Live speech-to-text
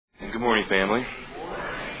Good morning, family.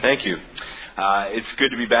 Thank you. It's good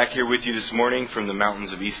to be back here with you this morning from the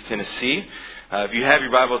mountains of East Tennessee. If you have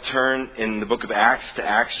your Bible, turn in the book of Acts to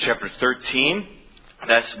Acts chapter 13.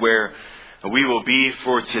 That's where we will be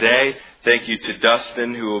for today. Thank you to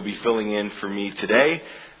Dustin, who will be filling in for me today.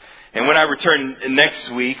 And when I return next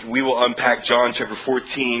week, we will unpack John chapter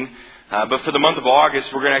 14. But for the month of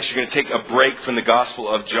August, we're actually going to take a break from the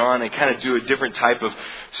Gospel of John and kind of do a different type of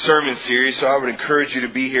sermon series. So I would encourage you to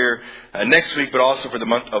be here next week, but also for the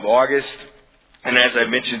month of August. And as I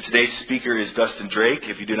mentioned, today's speaker is Dustin Drake.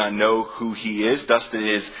 If you do not know who he is, Dustin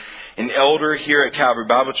is an elder here at Calvary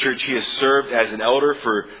Bible Church. He has served as an elder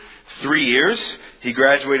for 3 years. He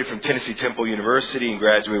graduated from Tennessee Temple University and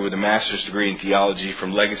graduated with a master's degree in theology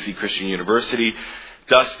from Legacy Christian University.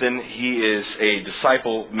 Dustin, he is a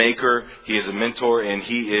disciple maker, he is a mentor, and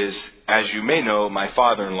he is, as you may know, my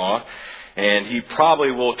father-in-law. And he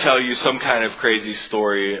probably will tell you some kind of crazy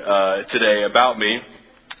story today about me.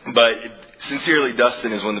 But sincerely,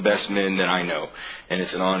 Dustin is one of the best men that I know, and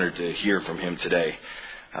it's an honor to hear from him today.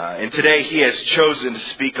 And today he has chosen to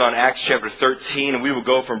speak on Acts chapter 13, and we will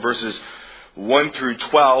go from verses 1 through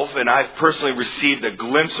 12. And I've personally received a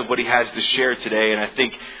glimpse of what he has to share today, and I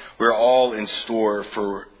think we're all in store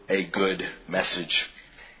for a good message.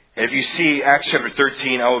 And if you see Acts chapter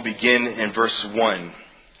 13, I will begin in verse 1.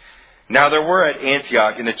 Now there were at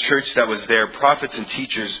Antioch in the church that was there prophets and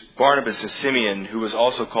teachers, Barnabas and Simeon, who was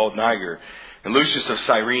also called Niger, and Lucius of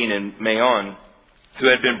Cyrene and Manaen, who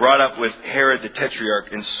had been brought up with Herod the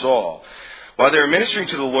Tetrarch and Saul. While they were ministering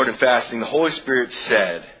to the Lord and fasting, the Holy Spirit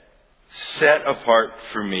said, "Set apart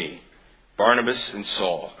for me Barnabas and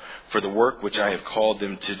Saul, for the work which I have called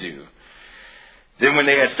them to do." Then when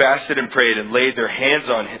they had fasted and prayed and laid their hands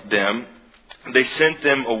on them, they sent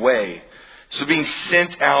them away. So being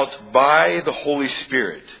sent out by the Holy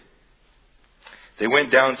Spirit, they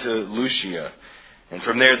went down to Lucia, and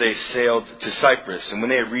from there they sailed to Cyprus. And when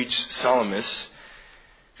they had reached Salamis,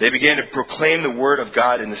 they began to proclaim the word of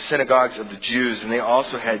God in the synagogues of the Jews, and they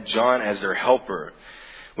also had John as their helper.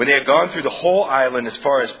 When they had gone through the whole island as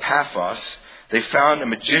far as Paphos, they found a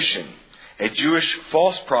magician, a Jewish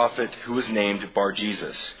false prophet who was named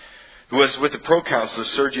Bar-Jesus, who was with the proconsul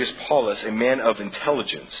Sergius Paulus, a man of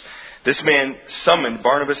intelligence. This man summoned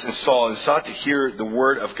Barnabas and Saul and sought to hear the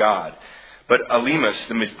word of God. But Elymas,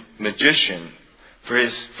 the magician,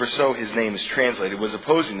 for so his name is translated, was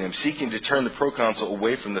opposing them, seeking to turn the proconsul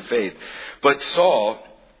away from the faith. But Saul,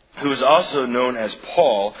 who was also known as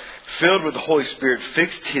Paul, filled with the Holy Spirit,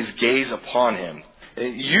 fixed his gaze upon him.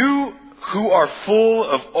 "You who are full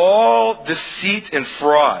of all deceit and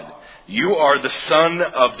fraud, you are the son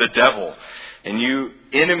of the devil, and you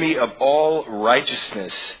enemy of all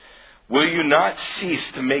righteousness. Will you not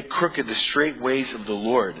cease to make crooked the straight ways of the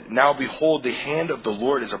Lord? Now behold, the hand of the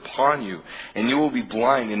Lord is upon you, and you will be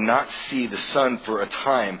blind and not see the sun for a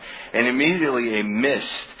time." And immediately a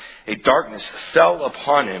mist, a darkness fell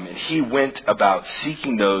upon him, and he went about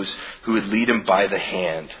seeking those who would lead him by the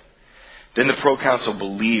hand. Then the proconsul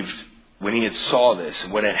believed when he had saw this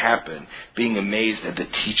and what had happened, being amazed at the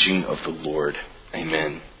teaching of the Lord.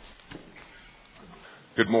 Amen.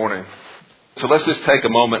 Good morning. So let's just take a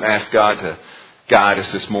moment and ask God to guide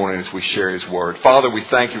us this morning as we share His Word. Father, we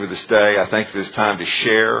thank you for this day. I thank you for this time to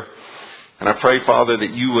share. And I pray, Father,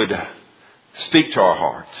 that you would speak to our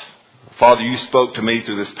hearts. Father, you spoke to me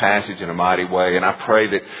through this passage in a mighty way. And I pray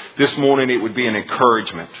that this morning it would be an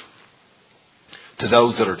encouragement to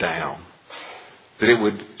those that are down. That it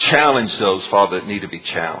would challenge those, Father, that need to be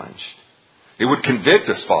challenged. It would convict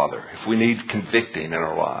us, Father, if we need convicting in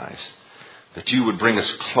our lives. That you would bring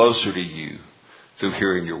us closer to you through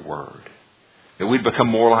hearing your word. That we'd become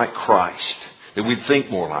more like Christ. That we'd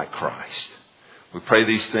think more like Christ. We pray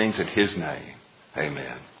these things in His name.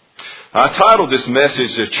 Amen. I titled this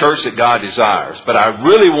message, "The Church That God Desires." But I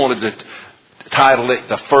really wanted to title it,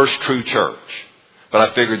 "The First True Church." But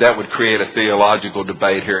I figured that would create a theological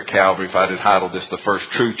debate here at Calvary if I had titled this "The First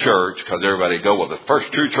True Church," because everybody would go, well, the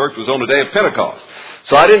first true church was on the day of Pentecost.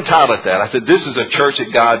 So I didn't title it that. I said, this is a church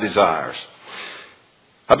that God desires.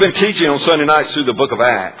 I've been teaching on Sunday nights through the book of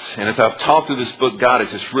Acts. And as I've taught through this book, God has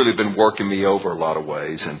just really been working me over a lot of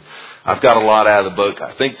ways. And I've got a lot out of the book.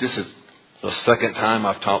 I think this is the second time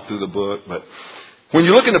I've taught through the book. But when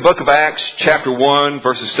you look in the book of Acts, chapter 1,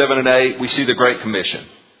 verses 7 and 8, we see the Great Commission.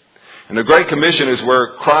 And the Great Commission is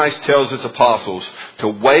where Christ tells His apostles to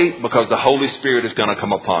wait because the Holy Spirit is going to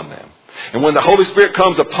come upon them. And when the Holy Spirit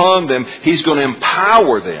comes upon them, He's going to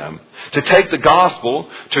empower them to take the gospel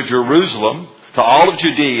to Jerusalem, to all of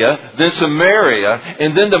Judea, then Samaria,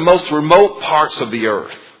 and then the most remote parts of the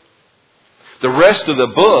earth. The rest of the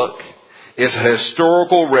book is a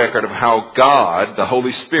historical record of how God, the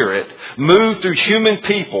Holy Spirit, moved through human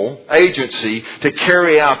people, agency, to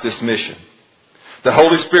carry out this mission. The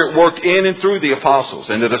Holy Spirit worked in and through the apostles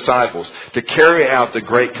and the disciples to carry out the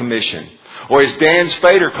Great Commission. Or as Dan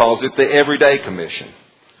Spader calls it, the Everyday Commission.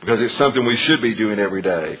 Because it's something we should be doing every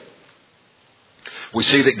day. We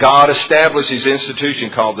see that God established His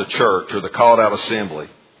institution called the church, or the called out assembly.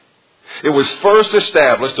 It was first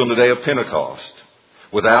established on the day of Pentecost,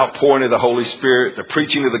 with the outpouring of the Holy Spirit, the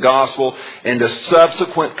preaching of the gospel, and the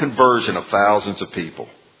subsequent conversion of thousands of people.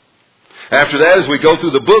 After that, as we go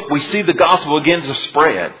through the book, we see the gospel begin to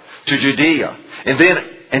spread to Judea. And then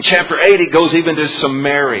in chapter 8, it goes even to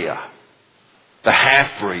Samaria. The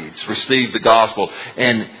half-breeds received the gospel.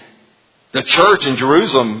 And the church in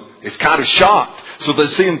Jerusalem is kind of shocked. So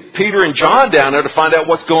they're seeing Peter and John down there to find out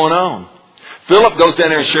what's going on. Philip goes down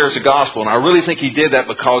there and shares the gospel. And I really think he did that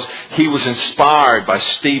because he was inspired by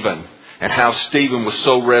Stephen and how Stephen was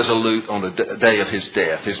so resolute on the day of his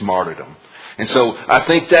death, his martyrdom. And so I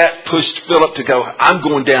think that pushed Philip to go, I'm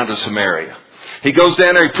going down to Samaria. He goes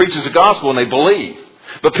down there, he preaches the gospel, and they believe.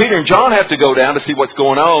 But Peter and John have to go down to see what's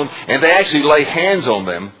going on, and they actually lay hands on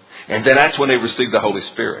them, and then that's when they receive the Holy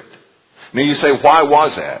Spirit. Now you say, why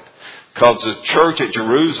was that? Because the church at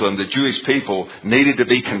Jerusalem, the Jewish people, needed to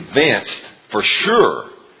be convinced for sure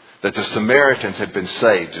that the Samaritans had been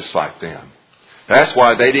saved just like them. That's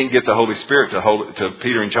why they didn't get the Holy Spirit to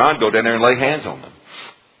Peter and John go down there and lay hands on them.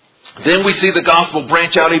 Then we see the gospel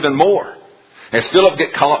branch out even more. As Philip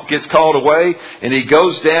gets called away, and he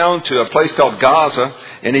goes down to a place called Gaza,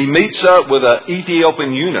 and he meets up with an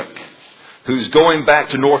Ethiopian eunuch who's going back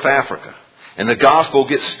to North Africa. And the gospel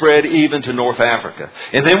gets spread even to North Africa.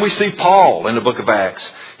 And then we see Paul in the book of Acts.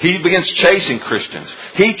 He begins chasing Christians.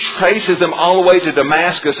 He traces them all the way to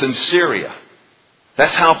Damascus in Syria.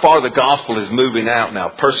 That's how far the gospel is moving out now,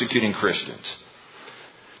 persecuting Christians.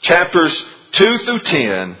 Chapters 2 through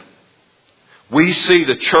 10, we see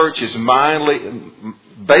the church is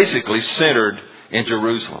basically centered in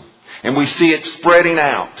Jerusalem. And we see it spreading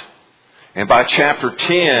out. And by chapter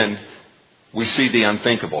 10, we see the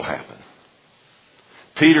unthinkable happen.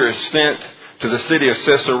 Peter is sent to the city of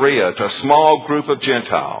Caesarea to a small group of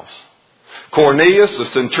Gentiles. Cornelius, the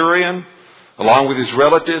centurion, along with his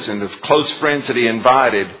relatives and the close friends that he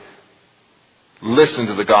invited, listened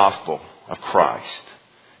to the gospel of Christ.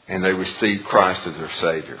 And they received Christ as their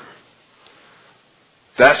Savior.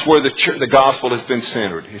 That's where the gospel has been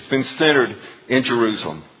centered. It's been centered in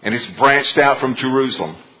Jerusalem. And it's branched out from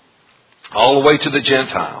Jerusalem all the way to the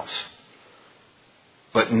Gentiles.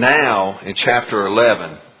 But now, in chapter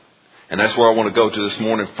 11, and that's where I want to go to this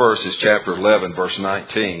morning first, is chapter 11, verse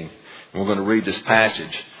 19. And we're going to read this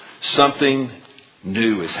passage. Something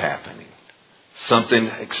new is happening. Something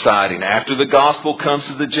exciting. After the gospel comes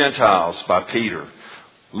to the Gentiles by Peter,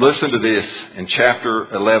 listen to this in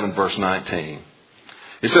chapter 11, verse 19.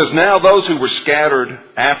 It says, now those who were scattered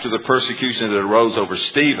after the persecution that arose over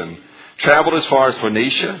Stephen traveled as far as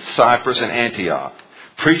Phoenicia, Cyprus, and Antioch,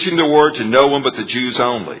 preaching the word to no one but the Jews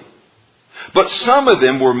only. But some of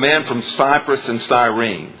them were men from Cyprus and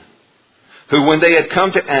Cyrene, who when they had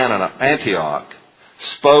come to Antioch,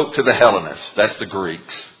 spoke to the Hellenists, that's the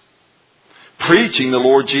Greeks, preaching the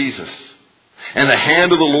Lord Jesus. And the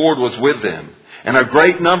hand of the Lord was with them, and a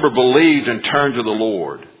great number believed and turned to the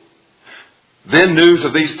Lord. Then news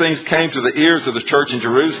of these things came to the ears of the church in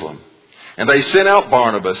Jerusalem, and they sent out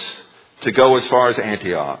Barnabas to go as far as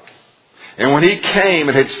Antioch. And when he came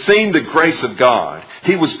and had seen the grace of God,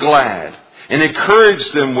 he was glad and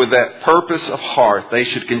encouraged them with that purpose of heart they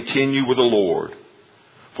should continue with the Lord.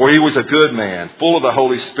 For he was a good man, full of the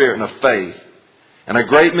Holy Spirit and of faith, and a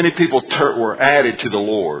great many people were added to the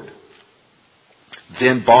Lord.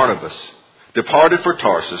 Then Barnabas departed for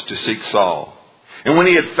Tarsus to seek Saul. And when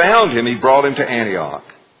he had found him, he brought him to Antioch.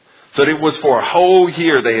 So that it was for a whole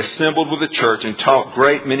year they assembled with the church and taught a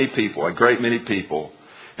great many people.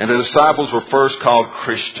 And the disciples were first called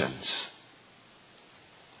Christians.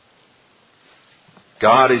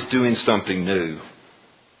 God is doing something new.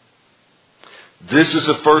 This is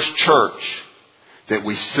the first church that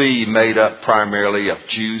we see made up primarily of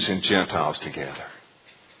Jews and Gentiles together.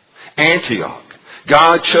 Antioch.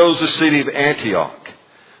 God chose the city of Antioch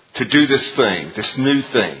to do this thing, this new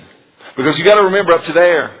thing. Because you got to remember up to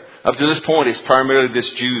this point, it's primarily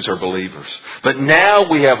just Jews or believers. But now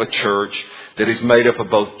we have a church that is made up of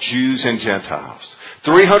both Jews and Gentiles.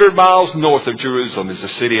 300 miles north of Jerusalem is the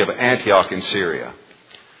city of Antioch in Syria.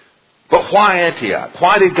 But why Antioch?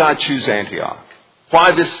 Why did God choose Antioch?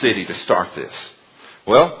 Why this city to start this?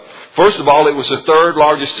 Well, first of all, it was the third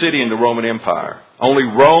largest city in the Roman Empire. Only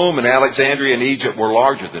Rome and Alexandria and Egypt were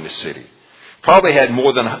larger than the city. Probably had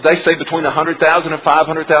more than, they say, between 100,000 and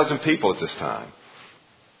 500,000 people at this time.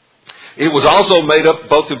 It was also made up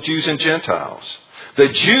both of Jews and Gentiles. The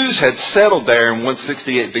Jews had settled there in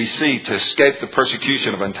 168 BC to escape the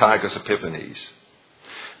persecution of Antiochus Epiphanes.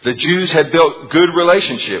 The Jews had built good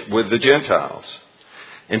relationship with the Gentiles.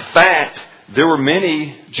 In fact, there were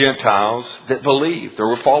many Gentiles that believed. There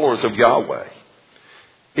were followers of Yahweh.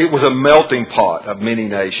 It was a melting pot of many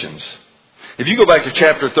nations. If you go back to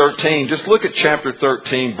chapter 13, just look at chapter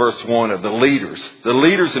 13, verse 1 of the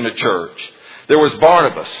leaders in the church. There was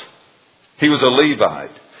Barnabas. He was a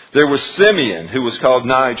Levite. There was Simeon, who was called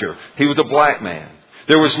Niger. He was a black man.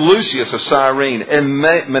 There was Lucius of Cyrene, and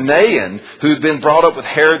Manaen, who had been brought up with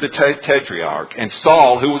Herod the Tetrarch, and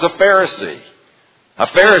Saul, who was a Pharisee of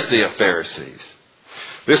Pharisees.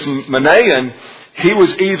 This Manaen, he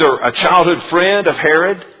was either a childhood friend of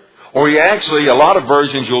Herod, or he actually, a lot of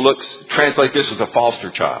versions you'll translate this as a foster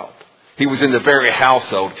child. He was in the very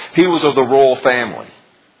household. He was of the royal family.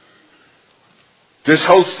 This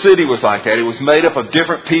whole city was like that. It was made up of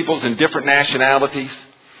different peoples and different nationalities.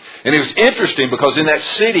 And it was interesting because in that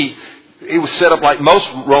city, it was set up like most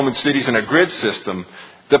Roman cities in a grid system.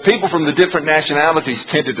 The people from the different nationalities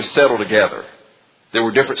tended to settle together. There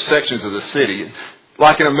were different sections of the city.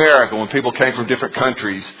 Like in America, when people came from different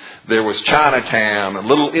countries, there was Chinatown and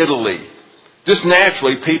Little Italy. Just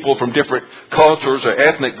naturally, people from different cultures or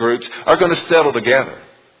ethnic groups are going to settle together.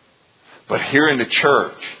 But here in the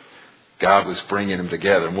church, God was bringing them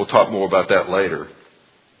together. And we'll talk more about that later.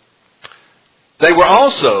 They were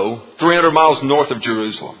also 300 miles north of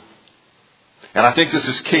Jerusalem. And I think this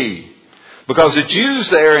is key. Because the Jews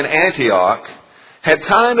there in Antioch had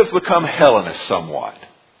kind of become Hellenists somewhat.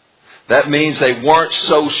 That means they weren't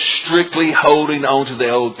so strictly holding on to the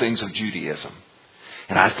old things of Judaism.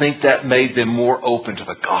 And I think that made them more open to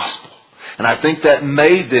the gospel. And I think that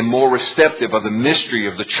made them more receptive of the mystery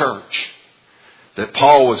of the church that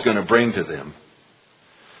Paul was going to bring to them.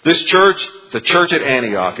 This church, the church at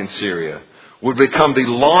Antioch in Syria, would become the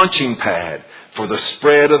launching pad for the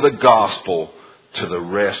spread of the gospel to the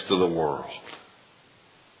rest of the world.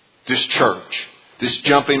 This church, this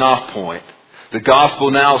jumping off point, the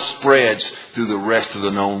gospel now spreads through the rest of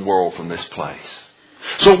the known world from this place.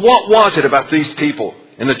 So what was it about these people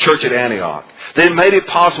in the church at Antioch that made it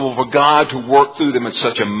possible for God to work through them in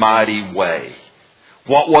such a mighty way?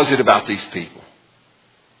 What was it about these people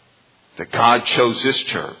that God chose this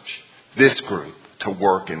church, this group, to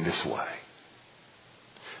work in this way?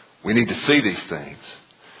 We need to see these things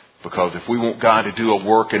because if we want God to do a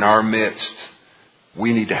work in our midst,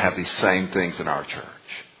 we need to have these same things in our church.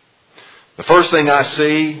 The first thing I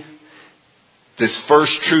see, this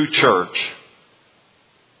first true church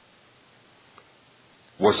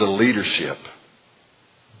was the leadership.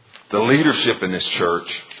 The leadership in this church.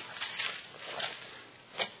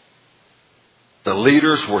 The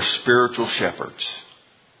leaders were spiritual shepherds.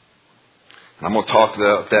 And I'm going to talk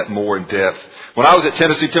about that more in depth. When I was at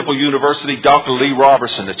Tennessee Temple University, Dr. Lee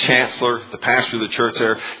Robertson, the chancellor, the pastor of the church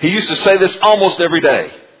there, he used to say this almost every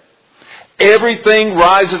day. Everything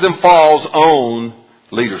rises and falls on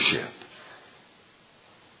leadership.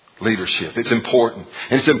 Leadership. It's important.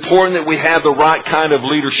 And it's important that we have the right kind of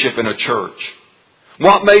leadership in a church.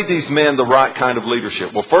 What made these men the right kind of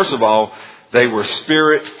leadership? Well, first of all, they were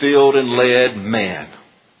spirit-filled and led men.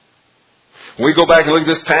 When we go back and look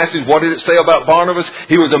at this passage, what did it say about Barnabas?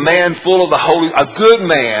 He was a man full of a good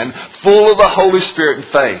man, full of the Holy Spirit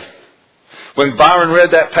and faith. When Byron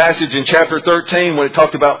read that passage in chapter 13, when it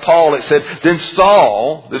talked about Paul, it said, then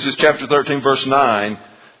Saul, this is chapter 13, verse 9,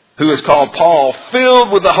 who is called Paul,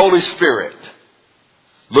 filled with the Holy Spirit,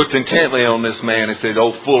 looked intently on this man and said,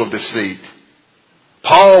 oh, full of deceit.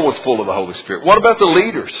 Paul was full of the Holy Spirit. What about the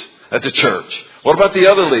leaders at the church? What about the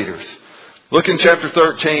other leaders? Look in chapter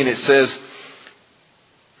 13, it says,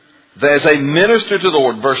 as they ministered to the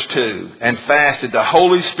Lord, verse 2, and fasted, the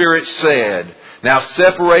Holy Spirit said, now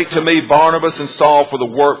separate to me Barnabas and Saul for the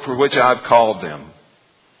work for which I've called them.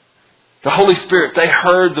 The Holy Spirit, they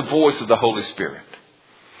heard the voice of the Holy Spirit.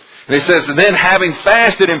 And it says, and then having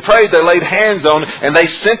fasted and prayed, they laid hands on them and they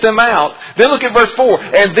sent them out. Then look at verse 4.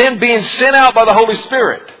 And then being sent out by the Holy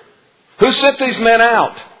Spirit. Who sent these men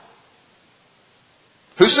out?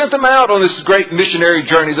 Who sent them out on this great missionary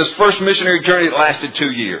journey, this first missionary journey that lasted 2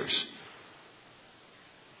 years?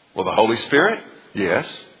 Well, the Holy Spirit? Yes.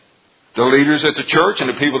 The leaders at the church and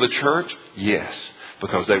the people of the church? Yes.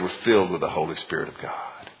 Because they were filled with the Holy Spirit of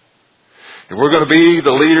God. If we're going to be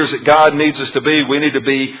the leaders that God needs us to be, we need to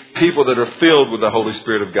be people that are filled with the Holy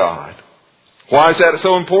Spirit of God. Why is that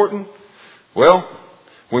so important? Well,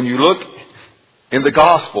 when you look in the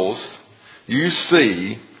Gospels, you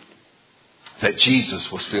see that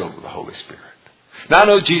Jesus was filled with the Holy Spirit. Now I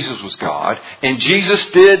know Jesus was God, and Jesus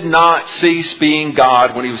did not cease being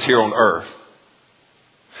God when He was here on earth.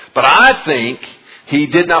 But I think He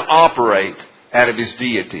did not operate out of His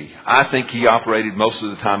deity. I think He operated most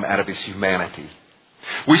of the time out of His humanity.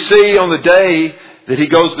 We see on the day that He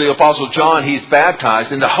goes to the Apostle John, He's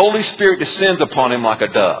baptized, and the Holy Spirit descends upon Him like a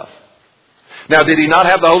dove. Now, did He not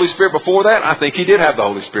have the Holy Spirit before that? I think He did have the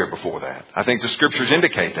Holy Spirit before that. I think the Scriptures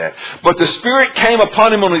indicate that. But the Spirit came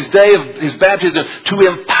upon Him on His day of His baptism to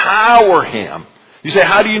empower Him. You say,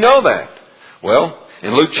 how do you know that? Well,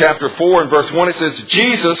 in Luke chapter 4 and verse 1 it says,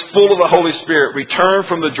 Jesus, full of the Holy Spirit, returned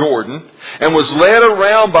from the Jordan and was led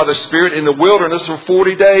around by the Spirit in the wilderness for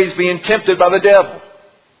 40 days, being tempted by the devil.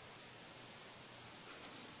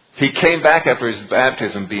 He came back after His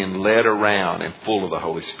baptism being led around and full of the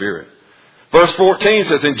Holy Spirit. Verse 14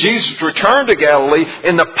 says, and Jesus returned to Galilee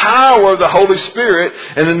in the power of the Holy Spirit,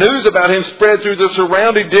 and the news about Him spread through the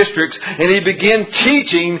surrounding districts, and He began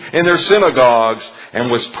teaching in their synagogues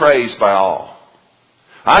and was praised by all.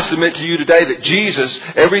 I submit to you today that Jesus,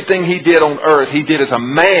 everything He did on earth, He did as a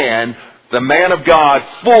man, the man of God,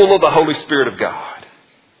 full of the Holy Spirit of God.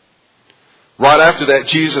 Right after that,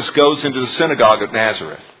 Jesus goes into the synagogue of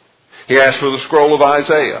Nazareth. He asks for the scroll of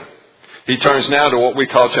Isaiah. He turns now to what we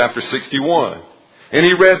call chapter 61. And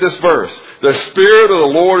he read this verse, the Spirit of the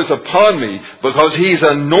Lord is upon me because He's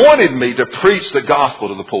anointed me to preach the gospel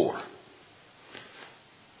to the poor.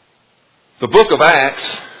 The book of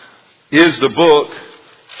Acts is the book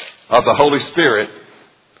of the Holy Spirit,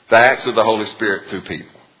 the acts of the Holy Spirit through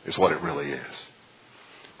people, is what it really is.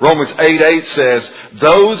 Romans 8:8 says,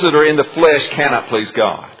 those that are in the flesh cannot please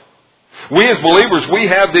God. We as believers, we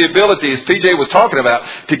have the ability, as PJ was talking about,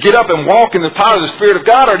 to get up and walk in the power of the Spirit of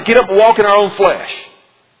God, or to get up and walk in our own flesh.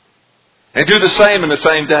 And do the same in the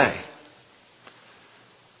same day.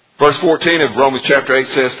 Verse 14 of Romans chapter 8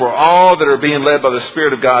 says, for all that are being led by the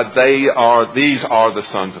Spirit of God, these are the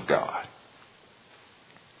sons of God.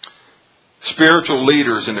 Spiritual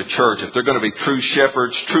leaders in the church, if they're going to be true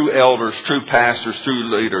shepherds, true elders, true pastors,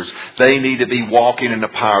 true leaders, they need to be walking in the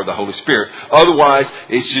power of the Holy Spirit. Otherwise,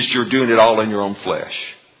 it's just you're doing it all in your own flesh.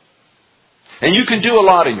 And you can do a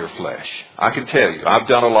lot in your flesh. I can tell you, I've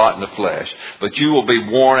done a lot in the flesh. But you will be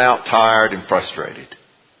worn out, tired, and frustrated.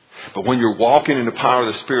 But when you're walking in the power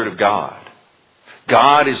of the Spirit of God,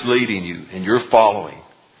 God is leading you and you're following.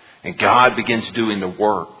 And God begins doing the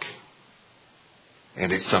work.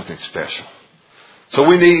 And it's something special. So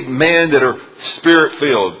we need men that are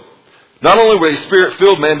Spirit-filled. Not only were they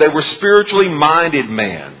Spirit-filled men, they were spiritually minded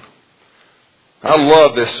men. I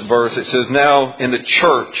love this verse. It says, now in the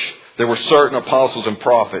church there were certain apostles and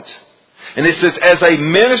prophets. And it says, as they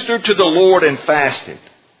ministered to the Lord and fasted.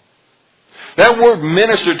 That word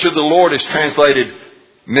ministered to the Lord is translated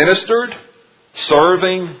ministered,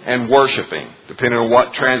 serving, and worshiping, depending on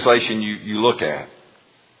what translation you look at.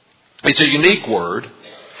 It's a unique word,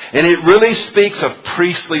 and it really speaks of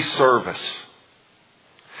priestly service.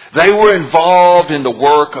 They were involved in the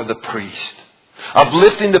work of the priest, of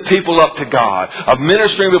lifting the people up to God, of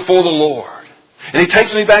ministering before the Lord. And he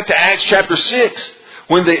takes me back to Acts chapter 6,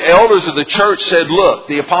 when the elders of the church said, look,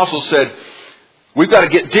 the apostles said, we've got to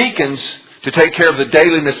get deacons to take care of the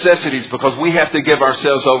daily necessities because we have to give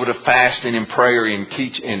ourselves over to fasting and praying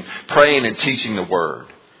and teaching the Word.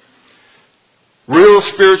 Real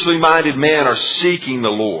spiritually minded men are seeking the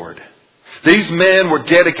Lord. These men were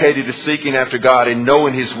dedicated to seeking after God and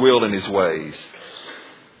knowing His will and His ways.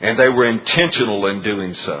 And they were intentional in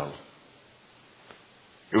doing so.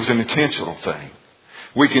 It was an intentional thing.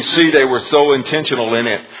 We can see they were so intentional in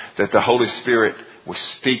it that the Holy Spirit was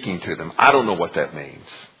speaking to them. I don't know what that means.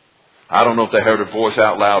 I don't know if they heard a voice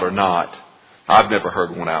out loud or not. I've never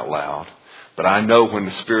heard one out loud. But I know when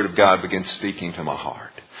the Spirit of God begins speaking to my heart.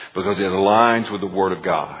 Because it aligns with the Word of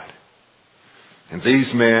God. And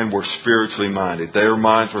these men were spiritually minded. Their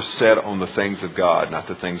minds were set on the things of God, not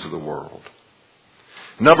the things of the world.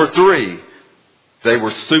 Number 3, they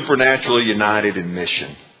were supernaturally united in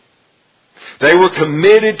mission. They were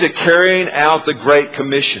committed to carrying out the Great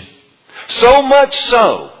Commission. So much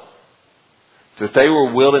so that they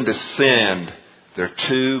were willing to send their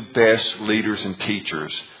 2 best leaders and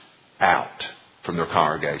teachers out from their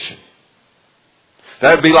congregation.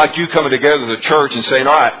 That would be like you coming together to the church and saying,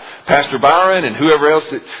 all right, Pastor Byron and whoever else,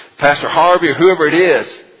 Pastor Harvey or whoever it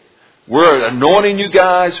is, we're anointing you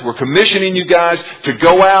guys, we're commissioning you guys to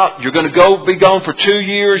go out. You're going to be gone for 2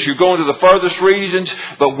 years. You're going to the furthest regions,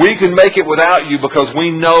 but we can make it without you because we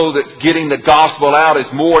know that getting the gospel out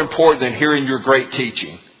is more important than hearing your great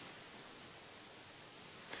teaching.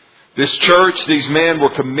 This church, these men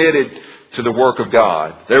were committed to the work of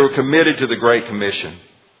God. They were committed to the Great Commission.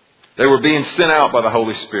 They were being sent out by the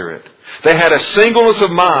Holy Spirit. They had a singleness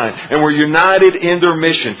of mind and were united in their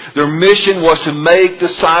mission. Their mission was to make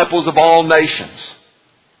disciples of all nations.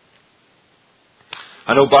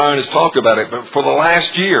 I know Byron has talked about it, but for the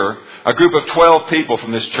last year, a group of 12 people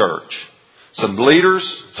from this church, some leaders,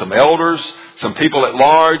 some elders, some people at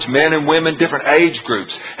large, men and women, different age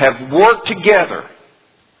groups, have worked together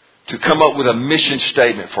to come up with a mission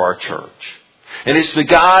statement for our church. And it's to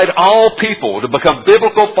guide all people to become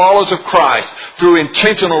biblical followers of Christ through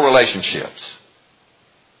intentional relationships.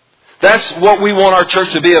 That's what we want our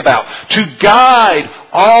church to be about. To guide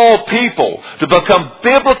all people to become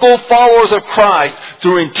biblical followers of Christ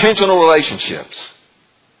through intentional relationships.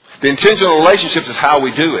 The intentional relationships is how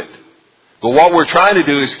we do it. But what we're trying to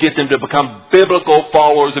do is get them to become biblical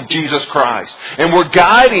followers of Jesus Christ. And we're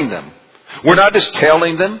guiding them. We're not just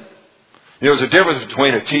telling them. There's a difference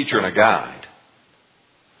between a teacher and a guide.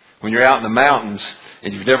 When you're out in the mountains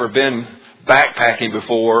and you've never been backpacking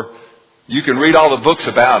before, you can read all the books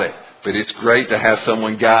about it. But it's great to have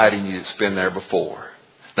someone guiding you that's been there before.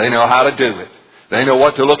 They know how to do it. They know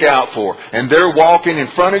what to look out for. And they're walking in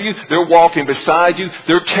front of you. They're walking beside you.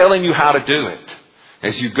 They're telling you how to do it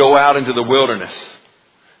as you go out into the wilderness.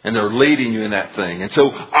 And they're leading you in that thing. And so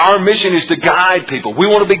our mission is to guide people. We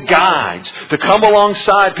want to be guides. To come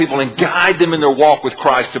alongside people and guide them in their walk with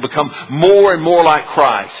Christ. To become more and more like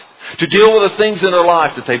Christ. To deal with the things in their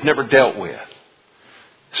life that they've never dealt with.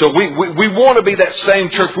 So we want to be that same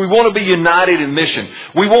church. We want to be united in mission.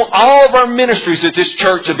 We want all of our ministries at this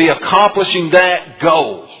church to be accomplishing that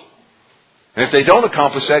goal. And if they don't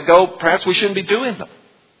accomplish that goal, perhaps we shouldn't be doing them.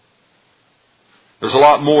 There's a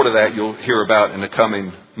lot more to that you'll hear about in the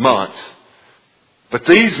coming months. But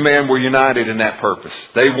these men were united in that purpose.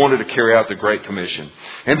 They wanted to carry out the Great Commission.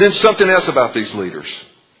 And then something else about these leaders.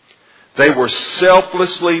 They were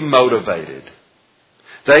selflessly motivated.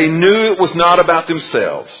 They knew it was not about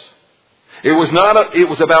themselves. It was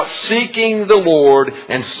about seeking the Lord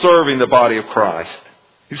and serving the body of Christ.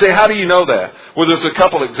 You say, how do you know that? Well, there's a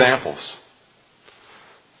couple examples.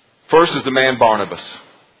 First is the man Barnabas.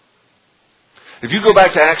 If you go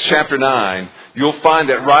back to Acts chapter 9, you'll find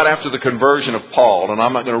that right after the conversion of Paul, and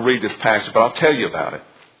I'm not going to read this passage, but I'll tell you about it.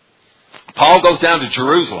 Paul goes down to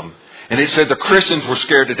Jerusalem, and it said the Christians were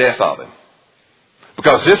scared to death of him.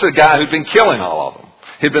 Because this is a guy who'd been killing all of them.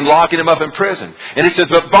 He'd been locking him up in prison. And it says,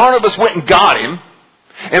 but Barnabas went and got him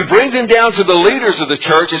and brings him down to the leaders of the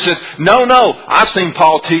church and says, no, I've seen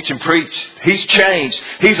Paul teach and preach. He's changed.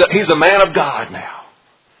 He's a man of God now.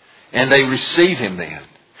 And they receive him then.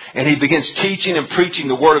 And he begins teaching and preaching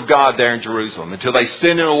the Word of God there in Jerusalem until they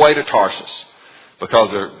send him away to Tarsus.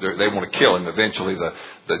 Because they want to kill him. Eventually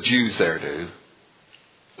the Jews there do.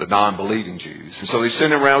 The non-believing Jews. And so they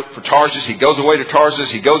send him around for Tarsus. He goes away to Tarsus.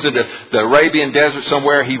 He goes into the Arabian desert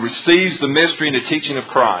somewhere. He receives the mystery and the teaching of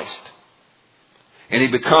Christ. And he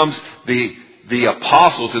becomes the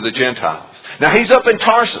apostle to the Gentiles. Now he's up in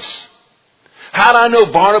Tarsus. How do I know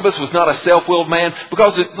Barnabas was not a self-willed man?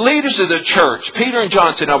 Because the leaders of the church, Peter and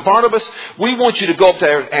John, said, now Barnabas, we want you to go up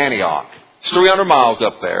there to Antioch. It's 300 miles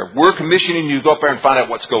up there. We're commissioning you to go up there and find out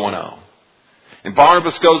what's going on. And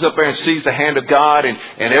Barnabas goes up there and sees the hand of God, and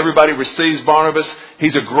everybody receives Barnabas.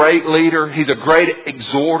 He's a great leader. He's a great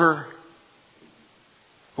exhorter.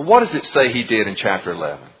 But what does it say he did in chapter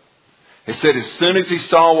 11? It said as soon as he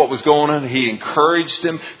saw what was going on, he encouraged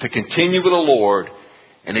them to continue with the Lord.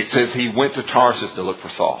 And it says he went to Tarsus to look for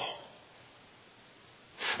Saul.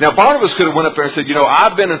 Now Barnabas could have went up there and said,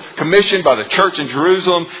 I've been commissioned by the church in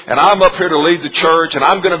Jerusalem and I'm up here to lead the church and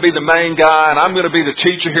I'm going to be the main guy and I'm going to be the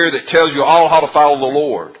teacher here that tells you all how to follow the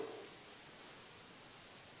Lord.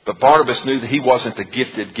 But Barnabas knew that he wasn't the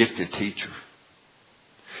gifted teacher.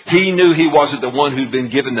 He knew he wasn't the one who'd been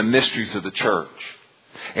given the mysteries of the church.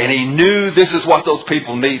 And he knew this is what those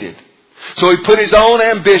people needed. So he put his own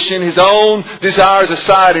ambition, his own desires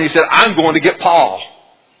aside and he said, I'm going to get Paul.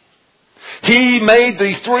 He made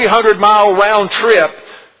the 300-mile round trip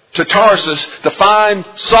to Tarsus to find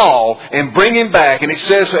Saul and bring him back. And it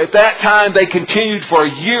says at that time they continued for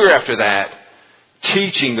a year after that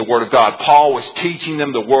teaching the Word of God. Paul was teaching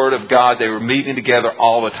them the Word of God. They were meeting together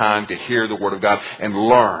all the time to hear the Word of God and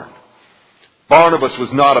learn. Barnabas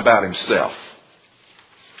was not about himself.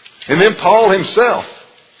 And then Paul himself.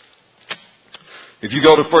 If you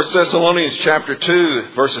go to 1 Thessalonians chapter 2,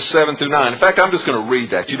 verses 7 through 9. In fact, I'm just going to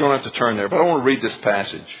read that. You don't have to turn there, but I want to read this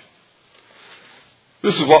passage.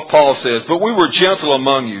 This is what Paul says. But we were gentle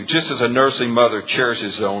among you, just as a nursing mother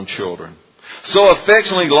cherishes her own children. So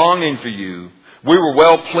affectionately longing for you, we were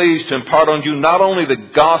well pleased to impart on you not only the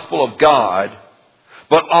gospel of God,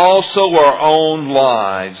 but also our own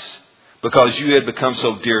lives, because you had become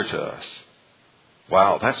so dear to us.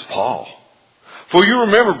 Wow, that's Paul. For you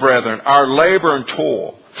remember, brethren, our labor and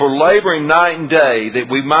toil, for laboring night and day, that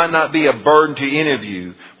we might not be a burden to any of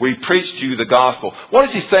you. We preach to you the gospel. What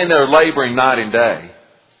is he saying there, laboring night and day?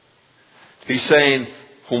 He's saying,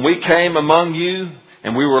 when we came among you,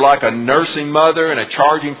 and we were like a nursing mother and a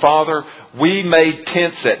charging father, we made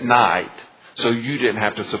tents at night so you didn't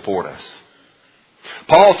have to support us.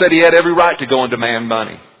 Paul said he had every right to go and demand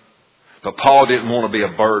money. But Paul didn't want to be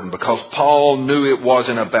a burden, because Paul knew it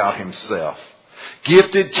wasn't about himself.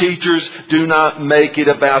 Gifted teachers do not make it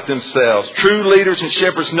about themselves. True leaders and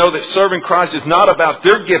shepherds know that serving Christ is not about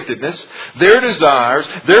their giftedness, their desires,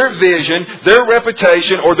 their vision, their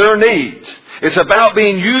reputation, or their needs. It's about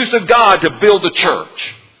being used of God to build the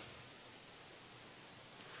church.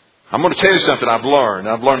 I'm going to tell you something I've learned.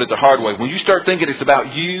 I've learned it the hard way. When you start thinking it's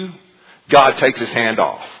about you, God takes His hand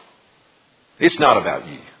off. It's not about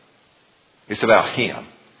you. It's about Him.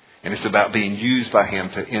 And it's about being used by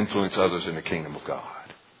Him to influence others in the kingdom of God.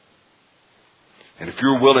 And if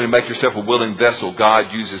you're willing to make yourself a willing vessel,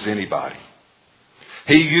 God uses anybody.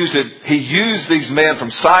 He used these men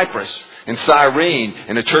from Cyprus and Cyrene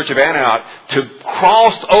in the church of Antioch to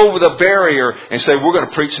cross over the barrier and say, we're going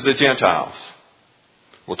to preach to the Gentiles.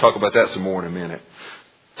 We'll talk about that some more in a minute.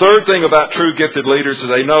 Third thing about true gifted leaders is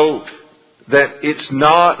they know that it's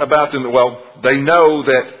not about them. Well, they know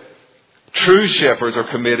that true shepherds are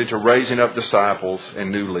committed to raising up disciples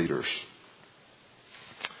and new leaders.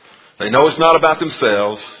 They know it's not about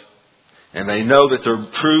themselves, and they know that their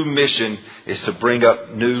true mission is to bring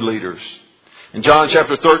up new leaders. In John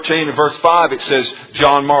chapter 13 and verse 5, it says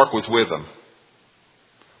John Mark was with them.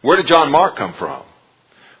 Where did John Mark come from?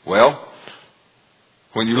 Well,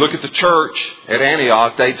 when you look at the church at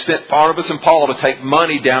Antioch, they'd sent Barnabas and Paul to take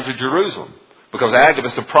money down to Jerusalem, because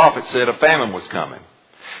Agabus the prophet said a famine was coming.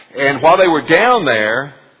 And while they were down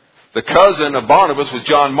there, the cousin of Barnabas was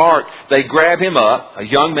John Mark. They grab him up, a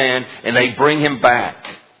young man, and they bring him back.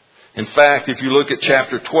 In fact, if you look at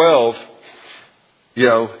chapter 12,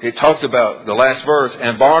 it talks about the last verse.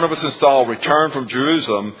 And Barnabas and Saul returned from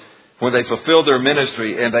Jerusalem when they fulfilled their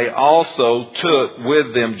ministry, and they also took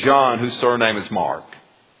with them John, whose surname is Mark.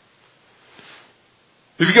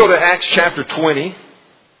 If you go to Acts chapter 20,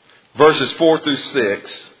 verses 4 through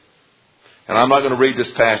 6, and I'm not going to read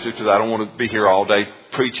this passage because I don't want to be here all day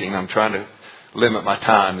preaching. I'm trying to limit my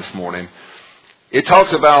time this morning. It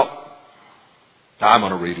talks about, I'm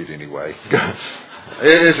going to read it anyway.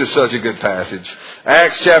 This is such a good passage.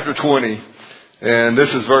 Acts chapter 20, and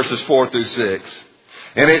this is verses 4 through 6.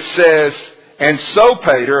 And it says, and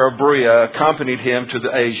Sopater of Berea accompanied him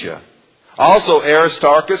to Asia. Also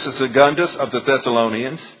Aristarchus and Secundus of the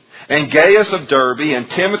Thessalonians, and Gaius of Derbe, and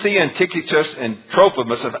Timothy and Tychicus and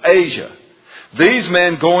Trophimus of Asia. These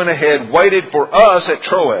men going ahead waited for us at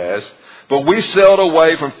Troas, but we sailed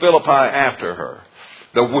away from Philippi after her.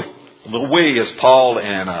 The we is Paul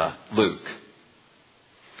and Luke.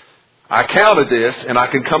 I counted this, and I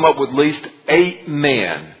can come up with at least 8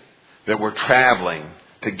 men that were traveling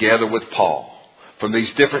together with Paul from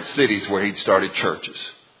these different cities where he'd started churches.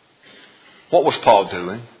 What was Paul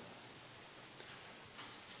doing?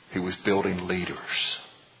 He was building leaders.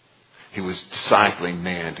 He was discipling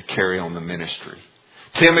men to carry on the ministry.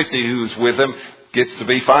 Timothy, who was with him, gets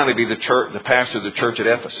to finally be the pastor of the church at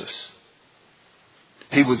Ephesus.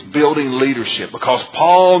 He was building leadership because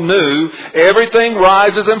Paul knew everything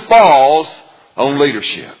rises and falls on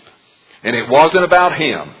leadership. And it wasn't about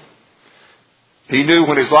him. He knew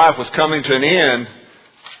when his life was coming to an end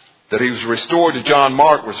that he was restored to John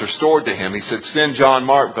Mark, was restored to him. He said, send John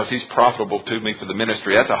Mark because he's profitable to me for the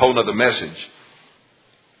ministry. That's a whole other message.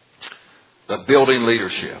 But building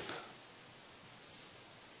leadership.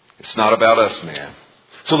 It's not about us, man.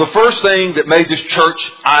 So the first thing that made this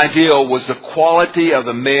church ideal was the quality of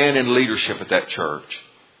the men in leadership at that church.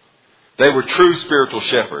 They were true spiritual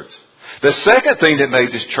shepherds. The second thing that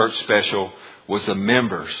made this church special was the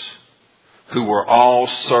members, who were all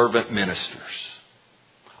servant ministers.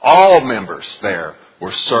 All members there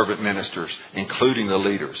were servant ministers, including the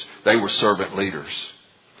leaders. They were servant leaders.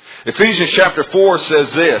 Ephesians chapter 4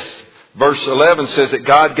 says this. Verse 11 says that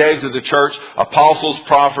God gave to the church apostles,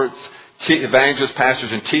 prophets, evangelists,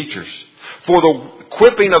 pastors, and teachers for the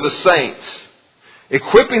equipping of the saints.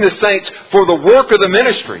 Equipping the saints for the work of the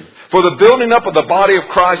ministry, for the building up of the body of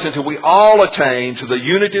Christ until we all attain to the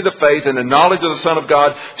unity of the faith and the knowledge of the Son of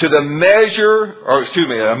God, to the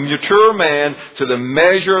a mature man, to the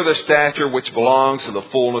measure of the stature which belongs to the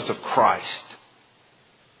fullness of Christ.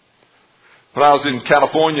 When I was in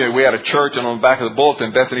California, we had a church, and on the back of the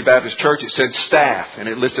bulletin, Bethany Baptist Church, it said staff, and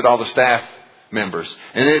it listed all the staff members.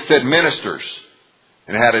 And then it said ministers,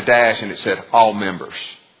 and it had a dash, and it said all members.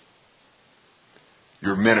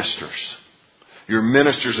 You're ministers. You're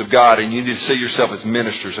ministers of God, and you need to see yourself as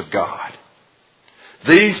ministers of God.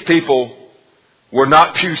 These people were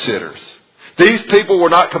not pew sitters. These people were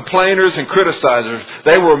not complainers and criticizers.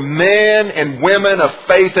 They were men and women of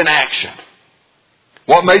faith and action.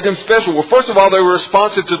 What made them special? Well, first of all, they were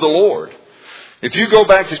responsive to the Lord. If you go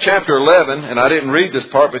back to chapter 11, and I didn't read this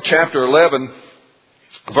part, but chapter 11,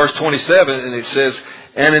 verse 27, and it says,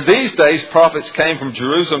 "And in these days prophets came from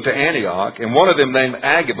Jerusalem to Antioch, and one of them named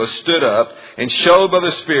Agabus stood up and showed by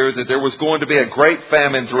the Spirit that there was going to be a great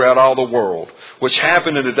famine throughout all the world, which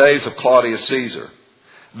happened in the days of Claudius Caesar.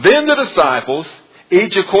 Then the disciples,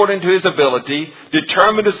 each according to his ability,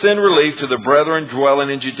 determined to send relief to the brethren dwelling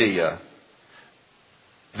in Judea.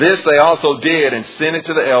 This they also did and sent it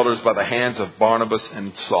to the elders by the hands of Barnabas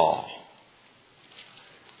and Saul."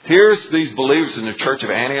 Here's these believers in the church of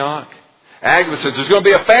Antioch. Agabus says there's going to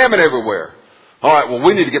be a famine everywhere. All right, well,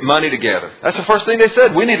 we need to get money together. That's the first thing they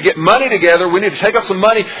said. We need to get money together. We need to take up some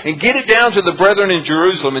money and get it down to the brethren in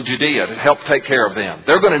Jerusalem and Judea to help take care of them.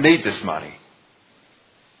 They're going to need this money.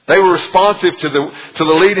 They were responsive to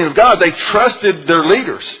the leading of God. They trusted their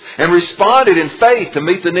leaders and responded in faith to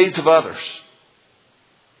meet the needs of others.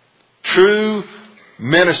 True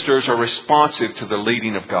ministers are responsive to the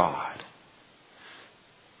leading of God.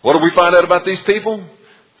 What do we find out about these people?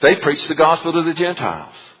 They preached the gospel to the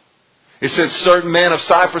Gentiles. It says certain men of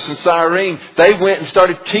Cyprus and Cyrene, they went and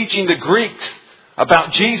started teaching the Greeks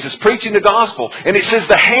about Jesus, preaching the gospel. And it says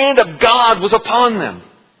the hand of God was upon them.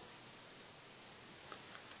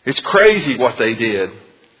 It's crazy what they did.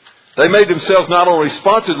 They made themselves not only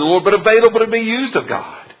responsive to the Lord, but available to be used of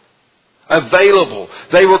God. Available.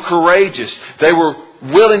 They were courageous. They were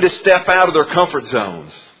willing to step out of their comfort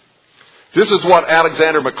zones. This is what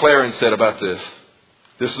Alexander Maclaren said about this.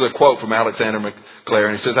 This is a quote from Alexander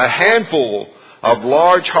Maclaren. He says, "A handful of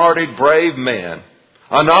large-hearted, brave men,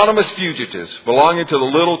 anonymous fugitives belonging to the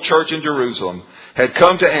little church in Jerusalem, had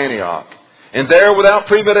come to Antioch. And there, without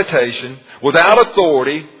premeditation, without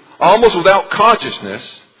authority, almost without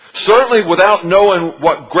consciousness, certainly without knowing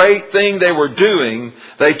what great thing they were doing,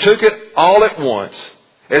 they took it all at once,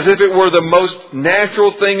 as if it were the most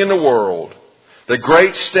natural thing in the world. The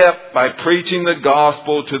great step by preaching the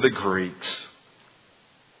gospel to the Greeks.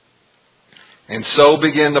 And so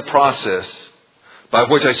began the process by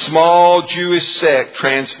which a small Jewish sect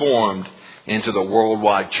transformed into the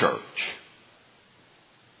worldwide church."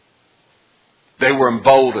 They were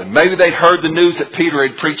emboldened. Maybe they'd heard the news that Peter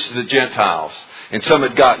had preached to the Gentiles and some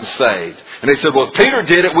had gotten saved. And they said, well, if Peter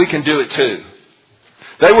did it, we can do it too.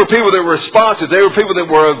 They were people that were responsive. They were people that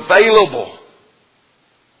were available.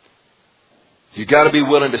 You've got to be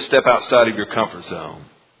willing to step outside of your comfort zone.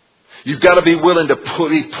 You've got to be willing to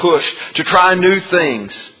be pushed, to try new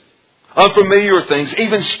things, unfamiliar things,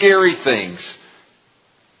 even scary things,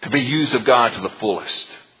 to be used of God to the fullest.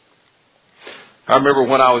 I remember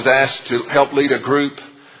when I was asked to help lead a group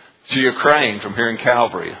to Ukraine from here in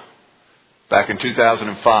Calvary back in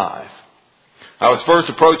 2005. I was first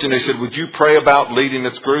approached and they said, would you pray about leading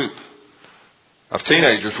this group of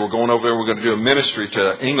teenagers? We're going over there. We're going to do a ministry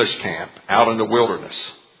to English camp out in the wilderness.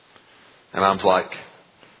 And I was like,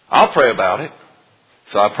 I'll pray about it.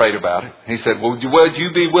 So I prayed about it. He said, well, would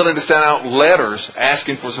you be willing to send out letters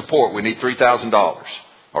asking for support? We need $3,000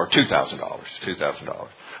 or $2,000.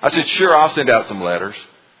 I said, sure, I'll send out some letters.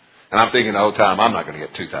 And I'm thinking the whole time, I'm not going to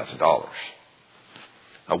get $2,000.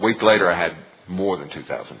 A week later, I had more than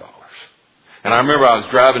 $2,000. And I remember I was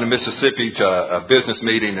driving to Mississippi to a business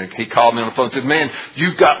meeting, and he called me on the phone and said, man,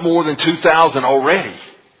 you've got more than $2,000 already.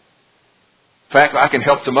 In fact, I can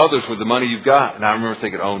help some others with the money you've got. And I remember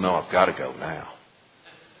thinking, oh, no, I've got to go now.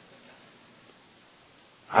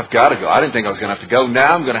 I've got to go. I didn't think I was going to have to go.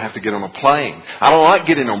 Now I'm going to have to get on a plane. I don't like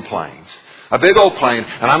getting on planes. A big old plane.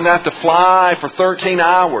 And I'm going to have to fly for 13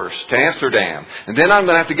 hours to Amsterdam. And then I'm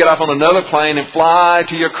going to have to get off on another plane and fly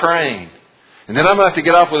to Ukraine. And then I'm going to have to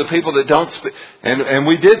get off with the people that don't speak. And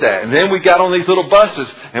we did that. And then we got on these little buses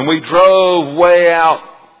and we drove way out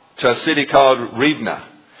to a city called Rivne.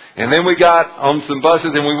 And then we got on some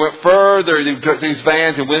buses and we went further. These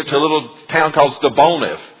vans and went to a little town called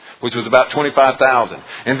Staboniv, which was about 25,000.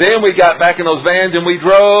 And then we got back in those vans and we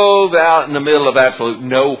drove out in the middle of absolute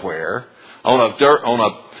nowhere on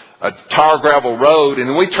a tar gravel road. And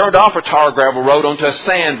then we turned off a tar gravel road onto a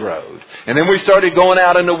sand road. And then we started going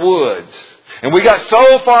out in the woods. And we got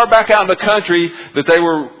so far back out in the country that they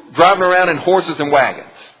were driving around in horses and wagons.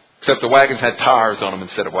 Except the wagons had tires on them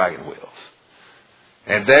instead of wagon wheels.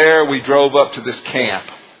 And there we drove up to this camp.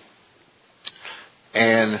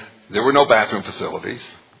 And there were no bathroom facilities.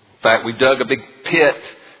 In fact, we dug a big pit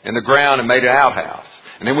in the ground and made an outhouse.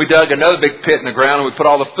 And then we dug another big pit in the ground and we put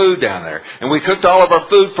all the food down there. And we cooked all of our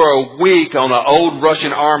food for a week on an old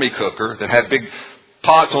Russian army cooker that had big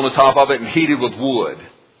pots on the top of it and heated with wood.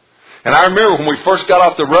 And I remember when we first got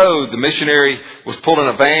off the road, the missionary was pulling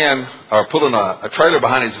a trailer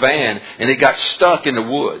behind his van, and he got stuck in the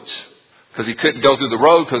woods because he couldn't go through the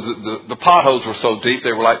road because the potholes were so deep.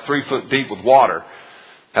 They were like 3 foot deep with water.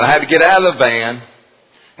 And I had to get out of the van,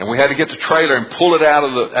 and we had to get the trailer and pull it out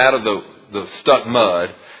of the stuck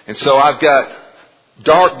mud. And so I've got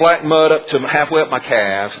dark black mud up to halfway up my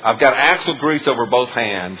calves. I've got axle grease over both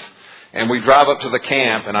hands. And we drive up to the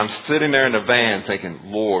camp, and I'm sitting there in the van thinking,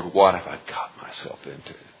 Lord, what have I got myself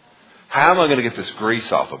into? How am I going to get this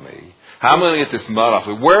grease off of me? How am I going to get this mud off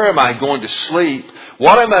of me? Where am I going to sleep?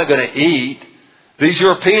 What am I going to eat? These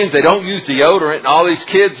Europeans, they don't use deodorant, and all these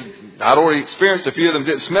kids, I'd already experienced a few of them,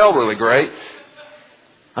 didn't smell really great.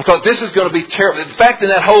 I thought, this is going to be terrible. In fact, in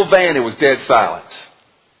that whole van, it was dead silence.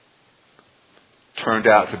 Turned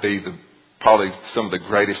out to be probably some of the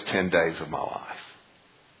greatest 10 days of my life.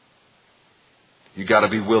 You've got to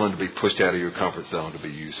be willing to be pushed out of your comfort zone to be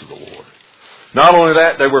used to the Lord. Not only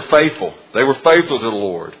that, they were faithful. They were faithful to the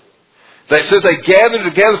Lord. It says they gathered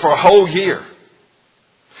together for a whole year.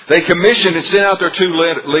 They commissioned and sent out their 2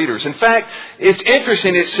 leaders. In fact, it's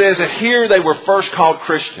interesting. It says that here they were first called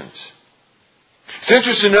Christians. It's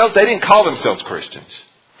interesting to note they didn't call themselves Christians.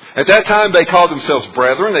 At that time, they called themselves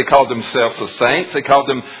brethren. They called themselves the saints. They called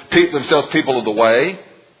themselves people of the way.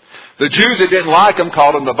 The Jews that didn't like them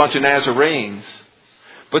called them a bunch of Nazarenes.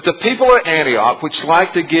 But the people at Antioch, which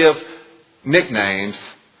like to give nicknames,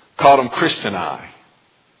 called them Christiani.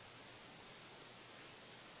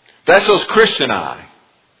 That's those Christiani.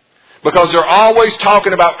 Because they're always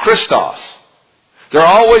talking about Christos.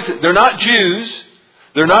 They're not Jews.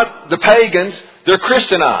 They're not the pagans. They're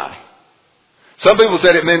Christiani. Some people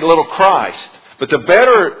said it meant little Christ. But the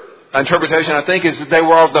better interpretation, I think, is that they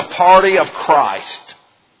were of the party of Christ.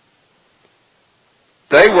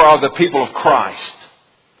 They were of the people of Christ.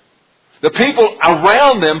 The people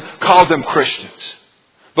around them called them Christians.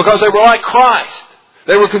 Because they were like Christ.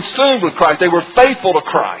 They were consumed with Christ. They were faithful to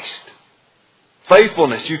Christ.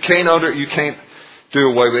 Faithfulness, you can't do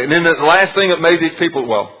away with it. And then the last thing that made these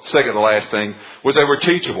people, second to last thing, was they were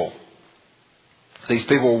teachable. These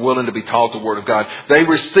people were willing to be taught the Word of God. They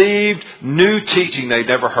received new teaching they'd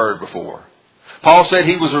never heard before. Paul said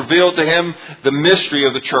he was revealed to him the mystery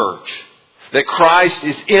of the church. That Christ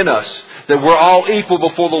is in us. That we're all equal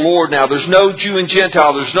before the Lord now. There's no Jew and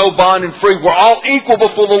Gentile. There's no bond and free. We're all equal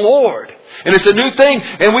before the Lord. And it's a new thing.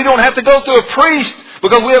 And we don't have to go through a priest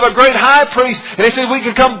because we have a great high priest. And he says we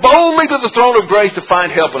can come boldly to the throne of grace to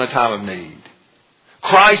find help in a time of need.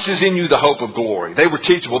 Christ is in you, the hope of glory. They were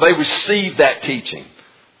teachable. They received that teaching.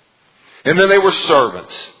 And then they were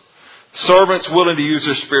servants. Servants willing to use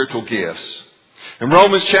their spiritual gifts. In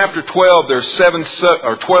Romans chapter 12, there's 7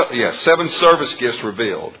 service gifts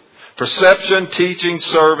revealed. Perception, teaching,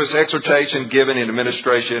 service, exhortation, giving, and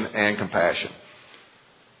administration, and compassion.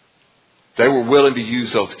 They were willing to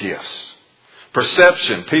use those gifts.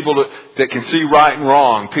 Perception, people that can see right and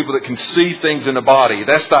wrong. People that can see things in the body.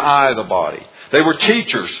 That's the eye of the body. They were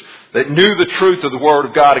teachers that knew the truth of the Word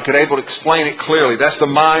of God and could able to explain it clearly. That's the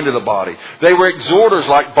mind of the body. They were exhorters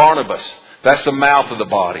like Barnabas. That's the mouth of the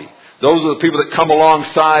body. Those are the people that come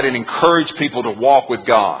alongside and encourage people to walk with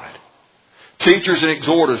God. Teachers and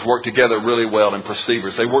exhorters work together really well, and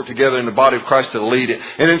perceivers. They work together in the body of Christ to lead it.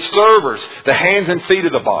 And then servers, the hands and feet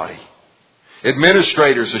of the body.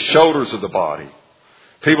 Administrators, the shoulders of the body.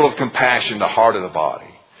 People of compassion, the heart of the body.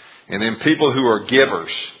 And then people who are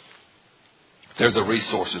givers. They're the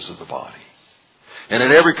resources of the body. And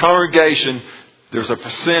in every congregation, there's a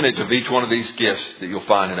percentage of each one of these gifts that you'll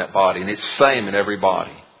find in that body. And it's the same in every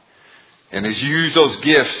body. And as you use those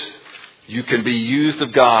gifts, you can be used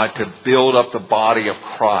of God to build up the body of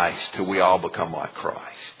Christ till we all become like Christ.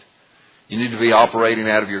 You need to be operating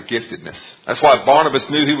out of your giftedness. That's why Barnabas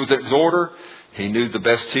knew he was an exhorter. He knew the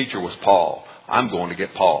best teacher was Paul. I'm going to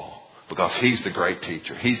get Paul because he's the great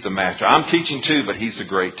teacher. He's the master. I'm teaching too, but he's the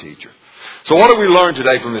great teacher. So what do we learn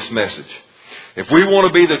today from this message? If we want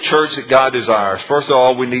to be the church that God desires, first of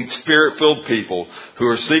all, we need Spirit-filled people who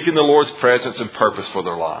are seeking the Lord's presence and purpose for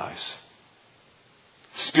their lives.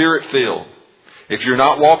 Spirit-filled. If you're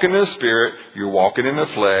not walking in the Spirit, you're walking in the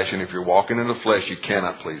flesh. And if you're walking in the flesh, you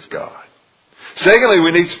cannot please God. Secondly,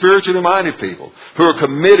 we need spiritually minded people who are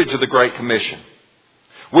committed to the Great Commission.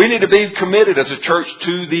 We need to be committed as a church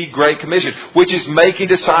to the Great Commission, which is making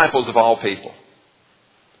disciples of all people.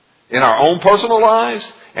 in our own personal lives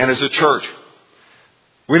and as a church.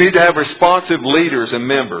 We need to have responsive leaders and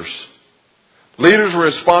members. Leaders were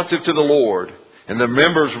responsive to the Lord, and the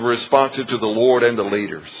members were responsive to the Lord and the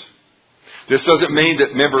leaders. This doesn't mean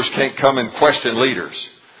that members can't come and question leaders.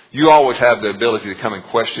 You always have the ability to come and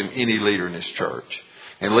question any leader in this church.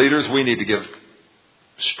 And leaders, we need to give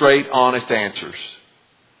straight, honest answers.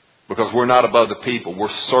 Because we're not above the people.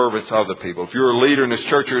 We're servants of the people. If you're a leader in this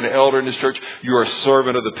church, you're an elder in this church, you're a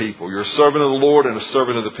servant of the people. You're a servant of the Lord and a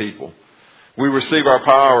servant of the people. We receive our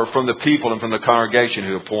power from the people and from the congregation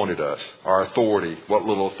who appointed us. Our authority, what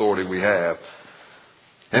little authority we have.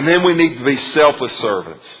 And then we need to be selfless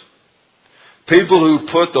servants. People who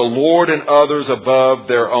put the Lord and others above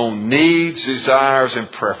their own needs, desires, and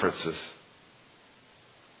preferences.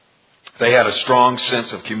 They had a strong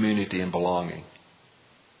sense of community and belonging.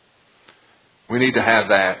 We need to have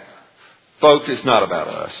that. Folks, it's not about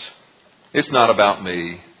us. It's not about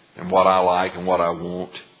me and what I like and what I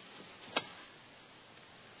want.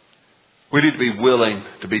 We need to be willing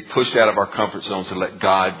to be pushed out of our comfort zones and let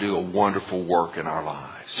God do a wonderful work in our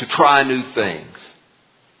lives. To try new things.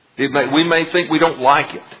 We may think we don't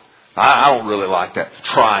like it. I don't really like that.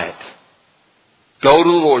 Try it. Go to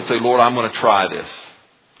the Lord and say, Lord, I'm going to try this.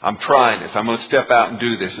 I'm trying this. I'm going to step out and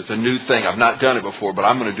do this. It's a new thing. I've not done it before, but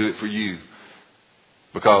I'm going to do it for you.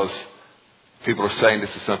 Because people are saying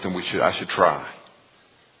this is something I should try.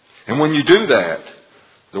 And when you do that,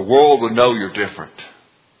 the world will know you're different.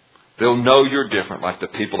 They'll know you're different, like the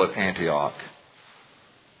people at Antioch.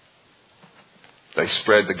 They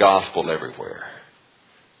spread the gospel everywhere.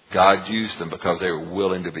 God used them because they were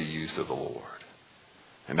willing to be used of the Lord.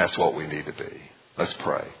 And that's what we need to be. Let's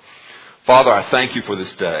pray. Father, I thank you for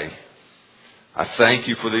this day. I thank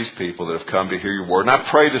you for these people that have come to hear your word. And I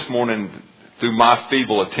pray this morning through my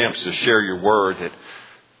feeble attempts to share your word that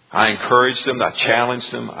I encouraged them, I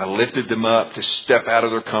challenged them, I lifted them up to step out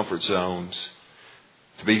of their comfort zones,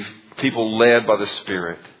 to be people led by the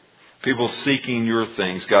Spirit, people seeking your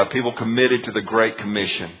things, God, people committed to the Great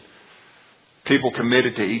Commission, people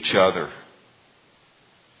committed to each other.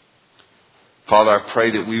 Father, I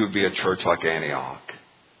pray that we would be a church like Antioch,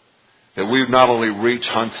 that we would not only reach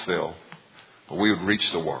Huntsville, but we would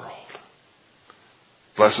reach the world.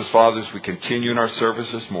 Bless us, Father, as we continue in our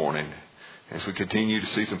service this morning, as we continue to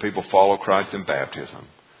see some people follow Christ in baptism.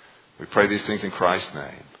 We pray these things in Christ's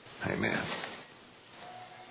name. Amen.